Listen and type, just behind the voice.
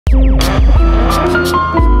Hey,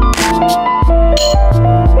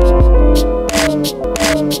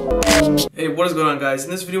 what is going on, guys?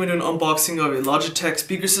 In this video we're doing an unboxing of a Logitech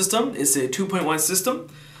speaker system. It's a 2.1 system.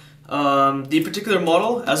 The particular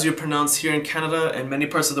model, as you pronounce here in Canada and many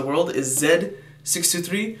parts of the world, is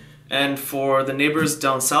Z623, and for the neighbors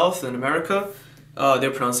down south in America,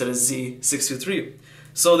 they pronounce it as Z623.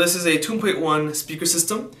 So this is a 2.1 speaker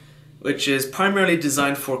system, which is primarily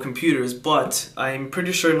designed for computers, but I'm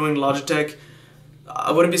pretty sure, knowing Logitech,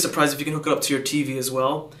 I wouldn't be surprised if you can hook it up to your TV as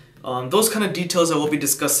well. Those kind of details I will be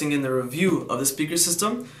discussing in the review of the speaker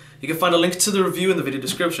system. You can find a link to the review in the video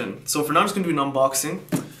description. So for now I'm just going to do an unboxing.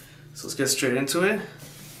 So let's get straight into it.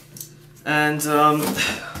 And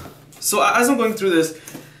so as I'm going through this,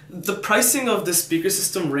 the pricing of this speaker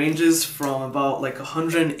system ranges from about like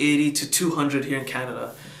 180 to 200 here in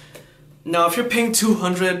Canada. Now if you're paying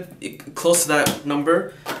 200, close to that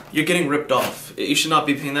number, you're getting ripped off. You should not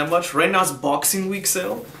be paying that much. Right now it's Boxing Week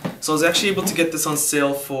sale. So I was actually able to get this on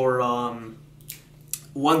sale for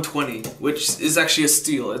 $120, which is actually a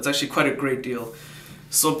steal. It's actually quite a great deal.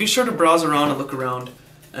 So be sure to browse around and look around.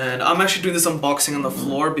 And I'm actually doing this unboxing on the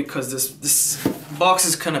floor because this box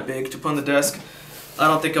is kind of big to put on the desk. I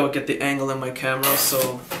don't think I would get the angle in my camera,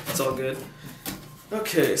 so it's all good.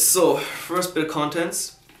 Okay, so first bit of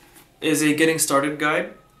contents is a getting started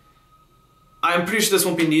guide. I'm pretty sure this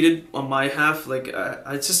won't be needed on my half. Like,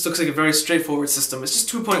 it just looks like a very straightforward system. It's just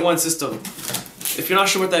 2.1 system. If you're not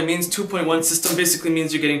sure what that means, 2.1 system basically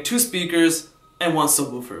means you're getting 2 speakers and 1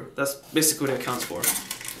 subwoofer. That's basically what it accounts for.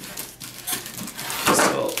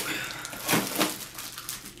 So,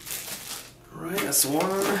 alright, that's 1.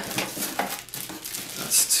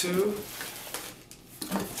 That's 2.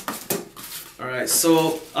 Alright,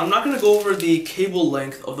 so I'm not going to go over the cable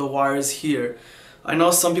length of the wires here. I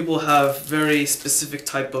know some people have very specific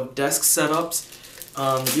type of desk setups.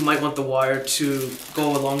 You might want the wire to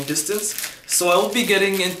go a long distance. So I will be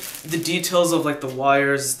getting in the details of like the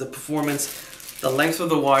wires, the performance, the length of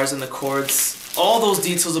the wires and the cords. All those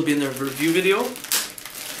details will be in the review video.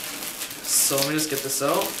 So let me just get this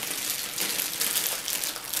out.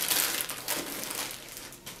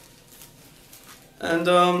 And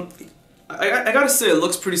I gotta say, it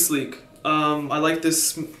looks pretty sleek. I like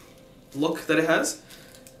this look that it has.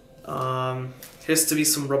 Here's to be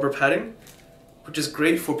some rubber padding, which is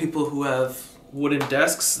great for people who have wooden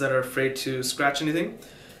desks that are afraid to scratch anything.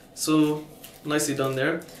 So nicely done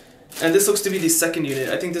there. And this looks to be the second unit.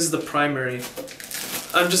 I think this is the primary.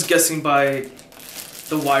 I'm just guessing by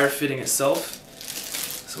the wire fitting itself.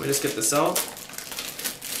 So let me just get this out.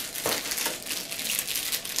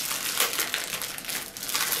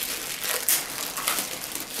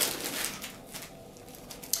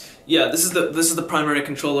 Yeah, this is the primary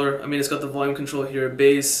controller. I mean, it's got the volume control here,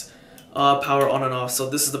 bass, power on and off. So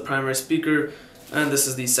this is the primary speaker, and this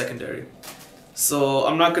is the secondary. So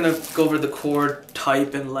I'm not gonna go over the cord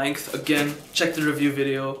type and length. Again, check the review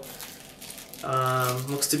video.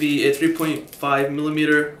 Looks to be a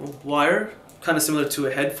 3.5mm wire, kind of similar to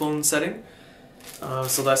a headphone setting.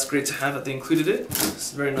 So that's great to have that they included it.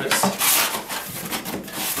 It's very nice.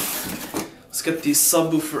 Let's get the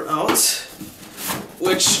subwoofer out.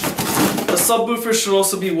 Which, the subwoofer should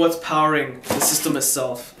also be what's powering the system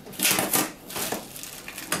itself.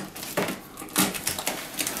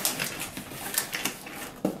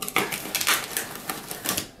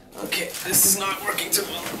 Okay, this is not working too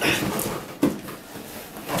well.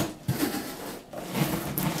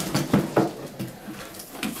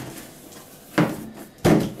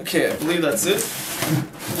 Okay, I believe that's it.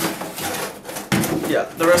 Yeah,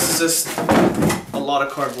 the rest is just a lot of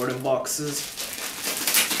cardboard and boxes.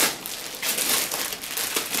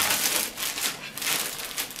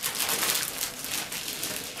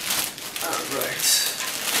 Right.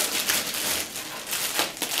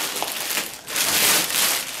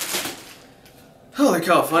 Holy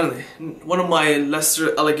cow, finally. One of my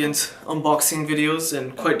lesser elegant unboxing videos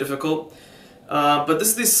and quite difficult. But this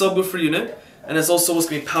is the subwoofer unit, and it's also supposed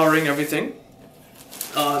to be powering everything.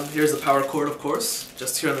 Here's the power cord, of course,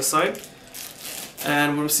 just here on the side.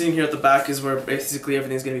 And what I'm seeing here at the back is where basically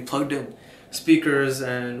everything's going to be plugged in. Speakers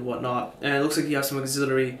and whatnot. And it looks like you have some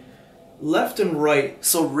auxiliary left and right,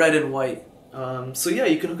 so red and white. So yeah,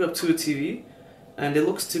 you can hook up to a TV, and it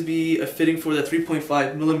looks to be a fitting for the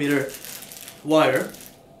 3.5mm wire.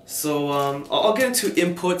 So I'll get into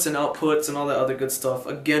inputs and outputs and all that other good stuff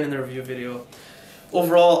again in the review video.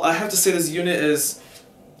 Overall, I have to say this unit is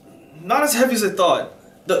not as heavy as I thought.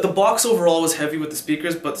 The box overall was heavy with the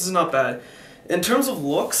speakers, but this is not bad. In terms of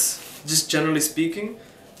looks, just generally speaking,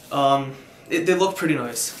 they look pretty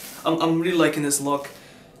nice. I'm really liking this look,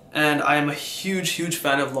 and I am a huge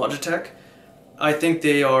fan of Logitech. I think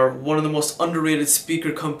they are one of the most underrated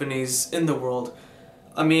speaker companies in the world.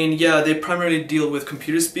 I mean, yeah, they primarily deal with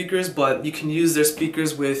computer speakers, but you can use their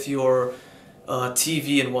speakers with your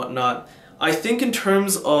TV and whatnot. I think in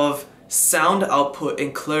terms of sound output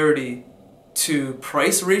and clarity to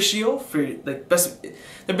price ratio, for like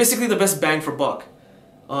they're basically the best bang for buck.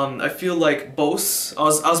 I feel like Bose, I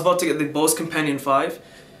was about to get the Bose Companion 5,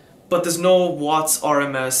 but there's no watts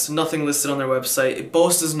RMS, nothing listed on their website.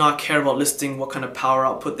 Bose does not care about listing what kind of power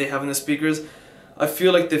output they have in the speakers. I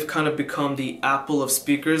feel like they've kind of become the Apple of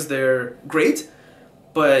speakers. They're great,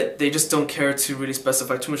 but they just don't care to really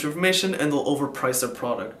specify too much information, and they'll overprice their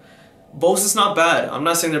product. Bose is not bad. I'm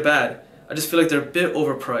not saying they're bad. I just feel like they're a bit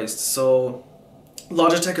overpriced. So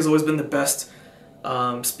Logitech has always been the best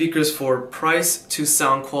speakers for price to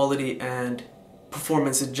sound quality and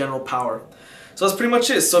performance and general power. So that's pretty much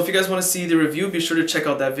it. So if you guys want to see the review, be sure to check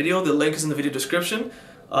out that video. The link is in the video description.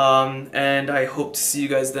 And I hope to see you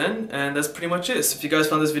guys then. And that's pretty much it. So if you guys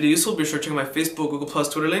found this video useful, be sure to check out my Facebook, Google+,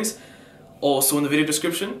 Twitter links. Also in the video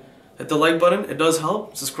description. Hit the like button. It does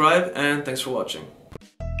help. Subscribe, and thanks for watching.